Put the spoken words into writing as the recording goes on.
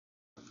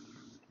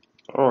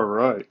All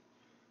right.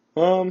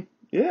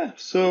 Yeah,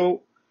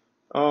 so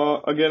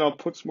again, I'll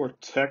put some more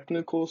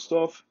technical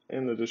stuff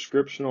in the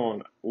description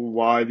on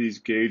why these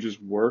gauges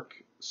work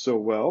so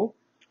well.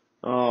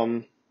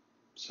 Um,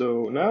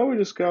 so now we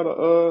just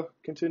gotta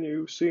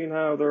continue seeing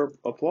how they're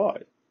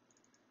applied.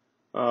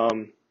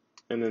 Um,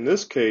 and in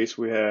this case,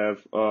 we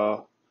have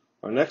our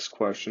next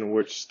question,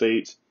 which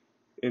states,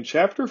 in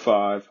chapter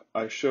 5,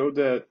 I showed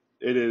that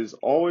it is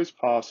always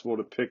possible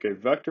to pick a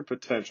vector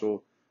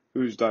potential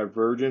whose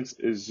divergence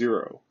is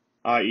zero,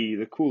 i.e.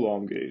 the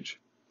Coulomb gauge.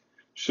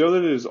 Show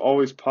that it is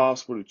always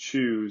possible to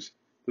choose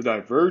the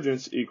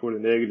divergence equal to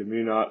negative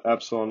mu naught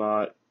epsilon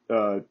naught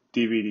dV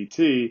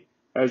dt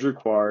as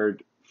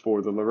required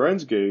for the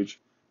Lorenz gauge,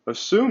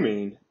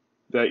 assuming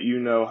that you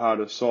know how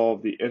to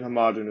solve the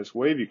inhomogeneous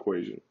wave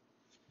equation.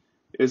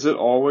 Is it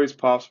always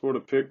possible to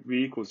pick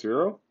V equals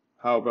 0?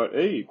 How about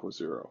A equals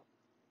 0?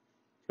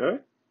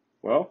 Okay,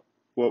 well,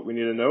 what we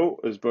need to know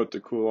is both the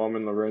Coulomb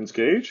and Lorenz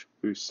gauge.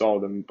 We saw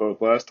them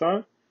both last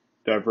time.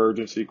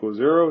 Divergence equals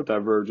 0.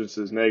 Divergence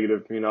is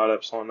negative mu naught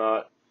epsilon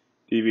naught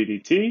dV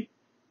dt.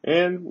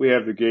 And we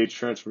have the gauge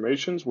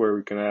transformations where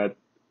we can add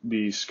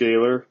the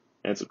scalar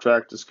and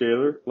subtract the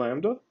scalar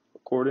lambda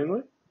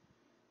accordingly.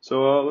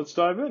 So let's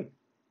dive in.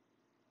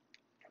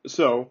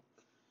 So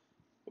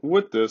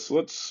with this,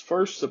 let's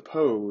first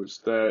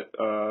suppose that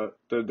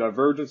the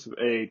divergence of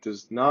A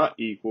does not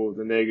equal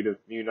the negative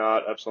mu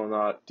naught epsilon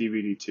naught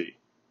dV dt.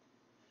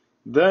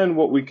 Then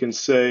what we can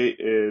say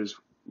is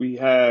we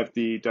have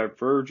the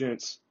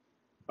divergence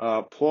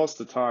plus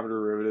the time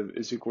derivative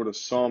is equal to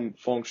some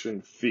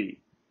function phi.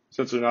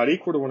 Since they're not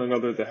equal to one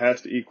another, that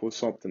has to equal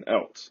something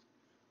else.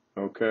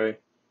 Okay?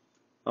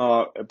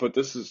 But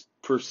this is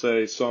per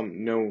se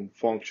some known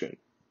function.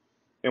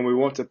 And we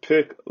want to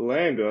pick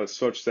lambda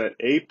such that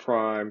A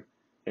prime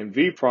and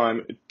V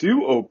prime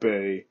do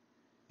obey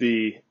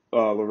the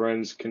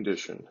Lorenz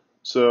condition.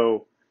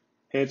 So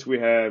hence we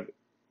have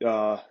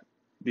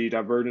the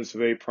divergence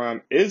of A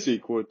prime is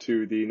equal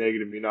to the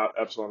negative mu naught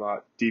epsilon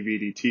naught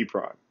dV dt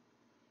prime,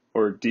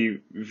 or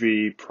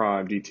dV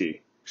prime dt,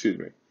 excuse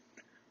me.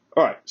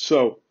 All right,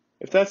 so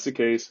if that's the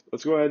case,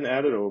 let's go ahead and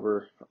add it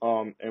over.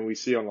 And we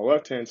see on the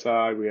left-hand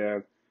side, we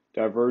have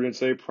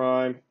divergence A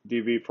prime,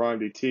 dV prime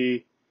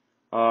dt.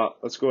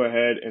 Let's go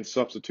ahead and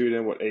substitute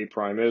in what A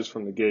prime is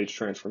from the gauge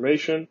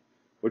transformation,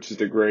 which is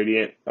the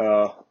gradient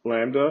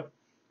lambda.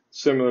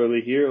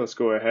 Similarly here, let's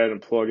go ahead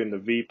and plug in the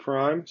V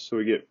prime, so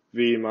we get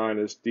V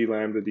minus d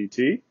lambda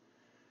dt.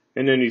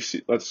 And then you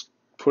see, let's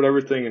put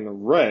everything in the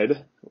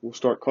red. We'll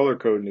start color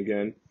coding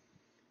again.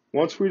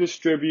 Once we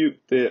distribute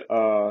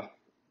the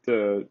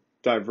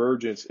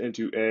divergence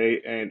into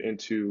A and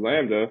into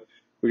lambda,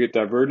 we get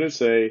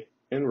divergence A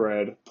in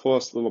red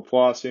plus the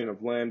Laplacian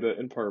of lambda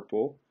in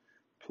purple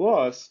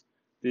plus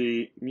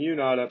the mu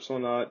naught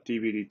epsilon naught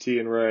dV dt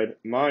in red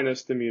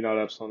minus the mu naught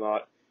epsilon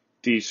naught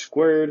d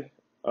squared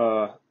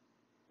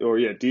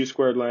d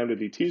squared lambda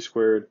dt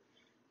squared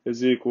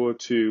is equal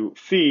to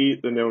phi,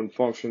 the known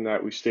function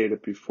that we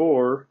stated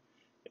before,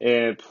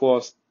 and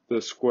plus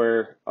the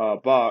square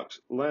box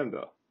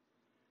lambda.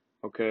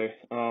 Okay.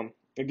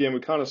 Again, we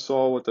kind of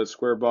saw what that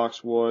square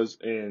box was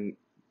in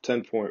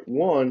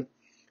 10.1.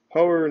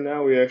 However,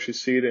 now we actually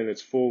see it in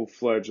its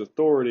full-fledged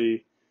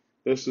authority.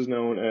 This is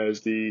known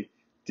as the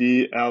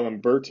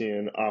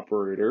D'Alembertian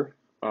operator,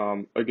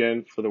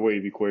 again, for the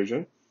wave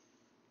equation.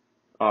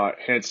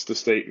 Hence the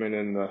statement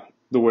and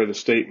the way the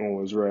statement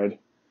was read.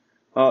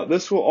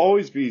 This will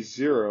always be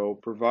 0,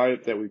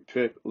 provided that we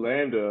pick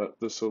lambda,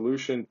 the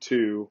solution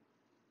to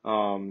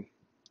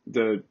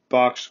the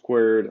box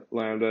squared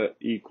lambda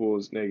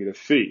equals negative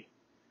phi.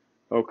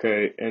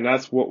 Okay, and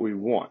that's what we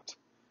want.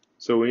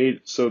 So the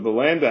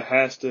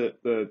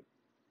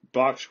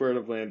box squared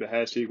of lambda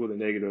has to equal the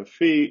negative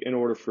phi in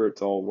order for it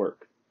to all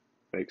work.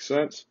 Makes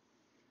sense?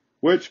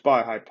 Which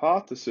by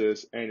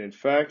hypothesis and in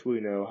fact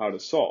we know how to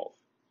solve.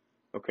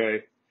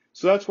 Okay,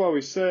 so that's why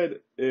we said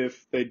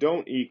if they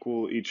don't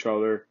equal each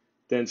other,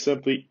 then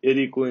simply it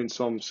equaling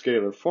some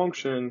scalar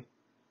function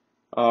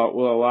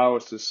will allow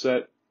us to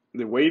set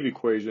the wave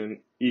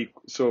equation.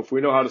 So if we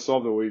know how to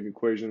solve the wave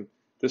equation,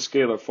 this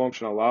scalar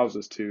function allows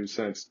us to,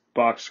 since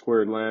box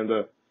squared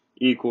lambda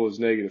equals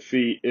negative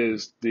phi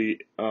is the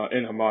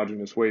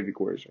inhomogeneous wave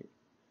equation.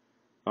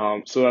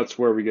 So that's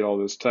where we get all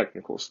this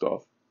technical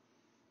stuff.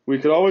 We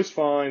could always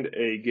find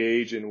a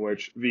gauge in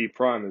which V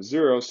prime is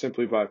 0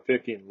 simply by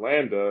picking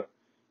lambda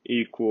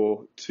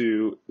equal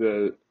to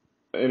the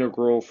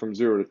integral from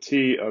 0 to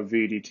t of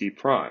V dt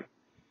prime.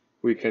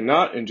 We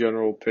cannot, in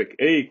general, pick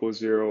A equals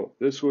 0.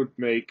 This would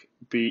make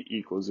B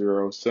equals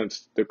 0,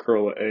 since the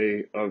curl of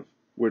A, of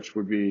which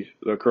would be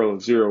the curl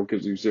of 0,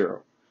 gives you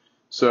 0.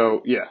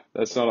 So, yeah,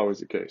 that's not always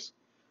the case.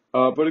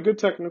 But a good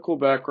technical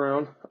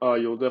background.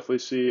 You'll definitely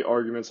see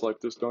arguments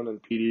like this done in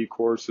PD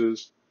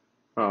courses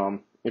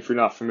if you're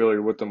not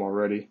familiar with them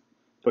already.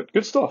 But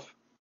good stuff.